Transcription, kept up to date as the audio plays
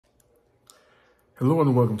Hello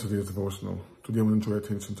and welcome to today's devotional. Today I want to draw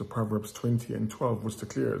attention to Proverbs 20 and 12, which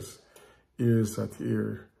declares, "Ears that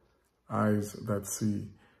hear, eyes that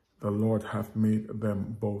see, the Lord hath made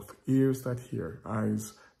them both." Ears that hear,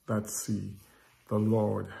 eyes that see, the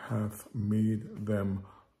Lord hath made them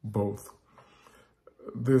both.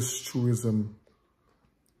 This truism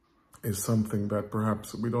is something that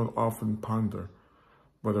perhaps we don't often ponder,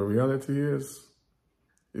 but the reality is,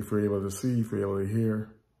 if we're able to see, if we're able to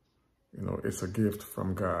hear, it's a gift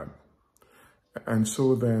from God. And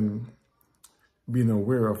so then, being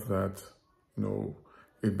aware of that,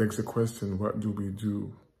 it begs the question, what do we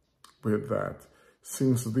do with that?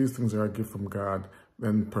 Since these things are a gift from God,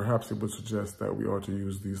 then perhaps it would suggest that we ought to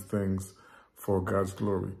use these things for God's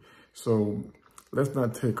glory. So let's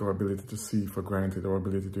not take our ability to see for granted, our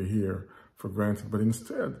ability to hear for granted, but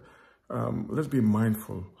instead, let's be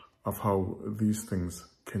mindful of how these things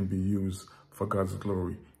can be used for God's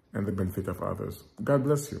glory and the benefit of others. God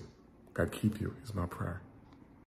bless you. God keep you is my prayer.